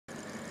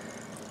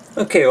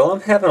Okay, well,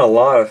 I'm having a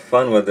lot of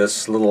fun with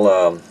this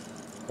little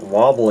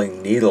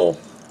wobbling needle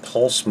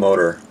pulse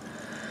motor,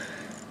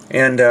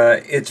 and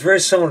it's very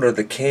similar to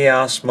the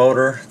chaos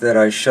motor that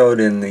I showed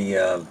in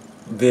the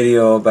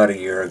video about a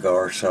year ago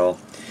or so,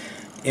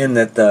 in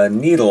that the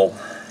needle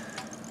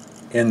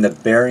in the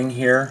bearing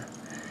here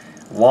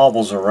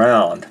wobbles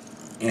around,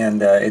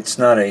 and it's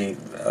not a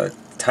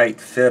tight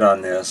fit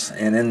on this.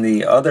 And in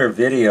the other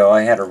video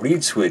I had a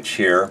reed switch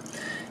here,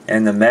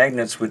 and the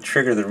magnets would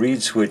trigger the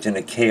reed switch in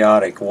a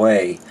chaotic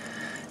way,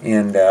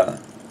 and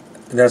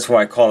that's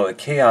why I call it a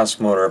chaos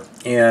motor.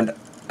 And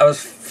I was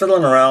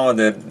fiddling around with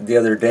it the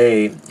other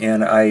day,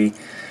 and I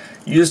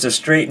used a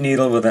straight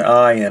needle with an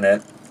eye in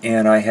it,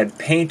 and I had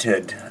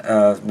painted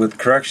with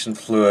correction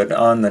fluid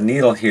on the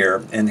needle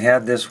here, and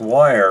had this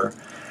wire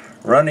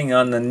running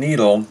on the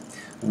needle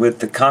with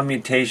the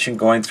commutation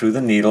going through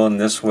the needle in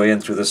this way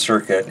and through the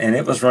circuit, and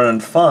it was running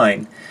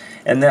fine.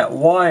 And that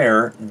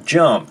wire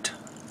jumped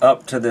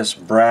up to this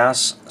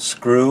brass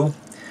screw,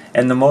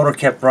 and the motor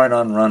kept right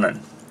on running.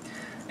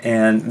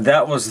 And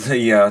that was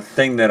the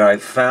thing that I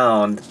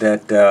found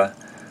that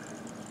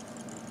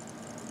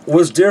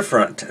was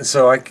different.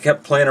 So I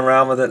kept playing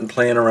around with it and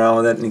playing around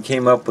with it, and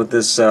came up with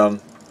this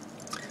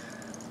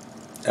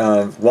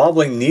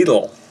wobbling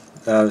needle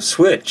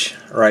switch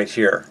right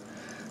here.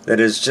 That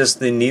is just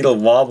the needle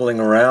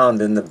wobbling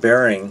around in the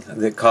bearing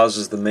that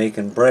causes the make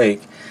and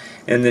break.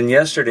 And then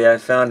yesterday I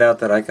found out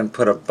that I can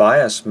put a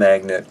bias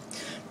magnet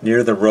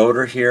near the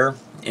rotor here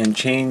and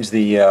change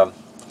the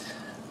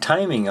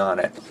timing on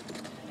it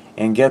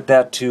and get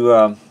that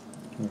to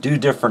do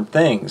different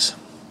things.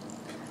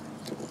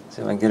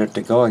 See if I can get it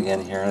to go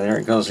again here. There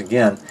it goes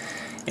again.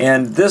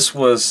 And this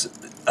was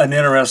an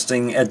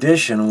interesting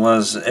addition,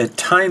 was a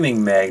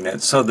timing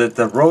magnet, so that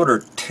the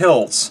rotor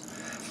tilts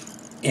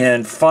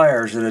and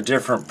fires at a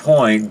different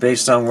point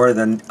based on where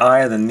the eye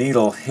of the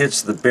needle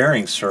hits the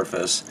bearing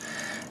surface.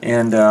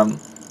 And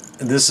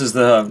this is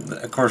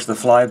of course the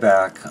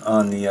flyback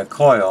on the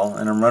coil,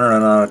 and I'm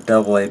running it on a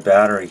AA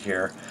battery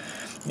here.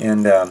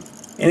 And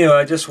anyway,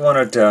 I just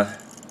wanted to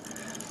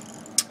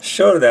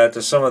show that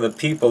to some of the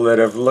people that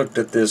have looked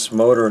at this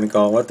motor and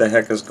gone, what the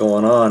heck is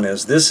going on?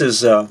 This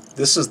is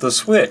the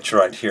switch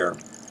right here.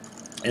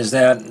 Is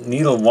that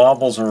needle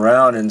wobbles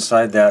around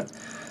inside that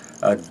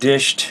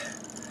dished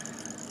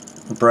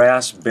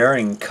brass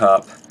bearing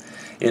cup.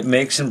 It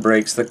makes and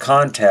breaks the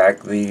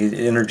contact.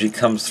 The energy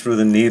comes through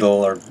the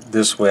needle, or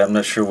this way, I'm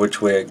not sure which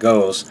way it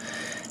goes,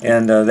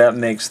 and that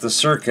makes the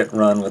circuit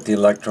run with the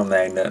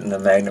electromagnet, and the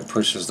magnet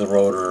pushes the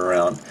rotor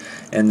around.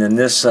 And then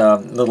this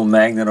little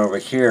magnet over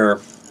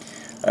here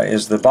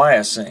is the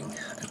biasing,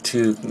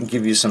 to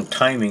give you some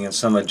timing and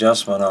some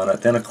adjustment on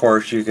it. Then of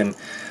course you can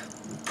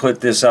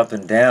put this up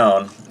and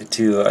down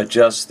to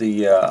adjust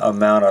the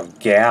amount of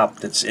gap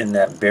that's in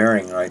that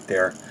bearing right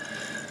there.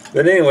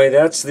 But anyway,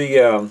 that's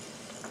the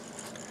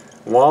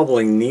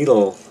wobbling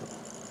needle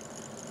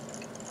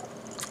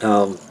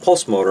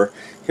pulse motor.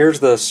 Here's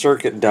the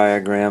circuit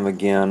diagram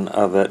again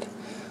of it,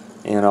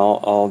 and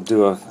I'll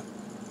do a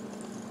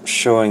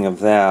showing of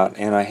that.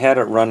 And I had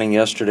it running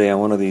yesterday on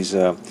one of these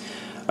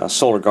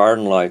solar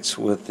garden lights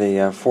with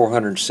a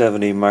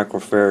 470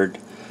 microfarad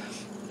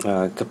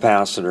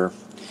capacitor.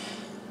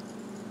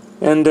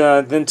 And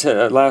then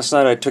last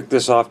night I took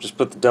this off, just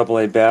put the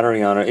AA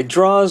battery on it. It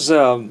draws,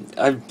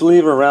 I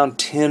believe, around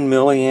 10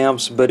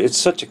 milliamps, but it's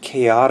such a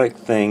chaotic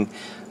thing.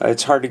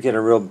 It's hard to get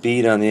a real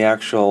beat on the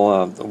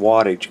actual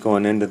wattage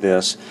going into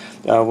this.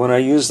 When I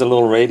use the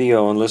little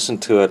radio and listen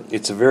to it,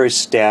 it's a very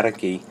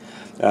staticky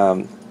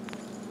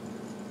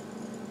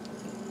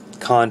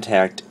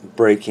contact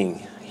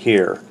breaking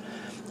here.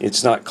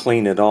 It's not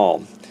clean at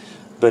all.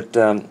 But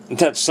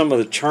that's some of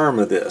the charm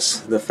of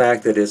this, the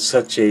fact that it's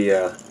such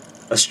a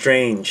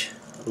strange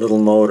little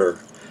motor,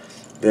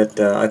 that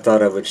I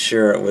thought I would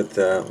share it with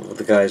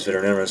the guys that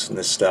are interested in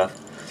this stuff.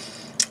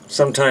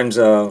 Sometimes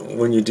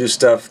when you do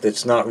stuff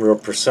that's not real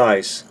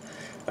precise,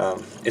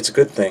 it's a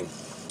good thing.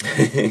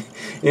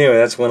 Anyway,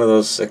 that's one of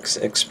those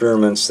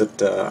experiments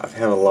that I've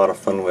had a lot of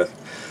fun with.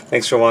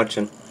 Thanks for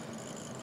watching.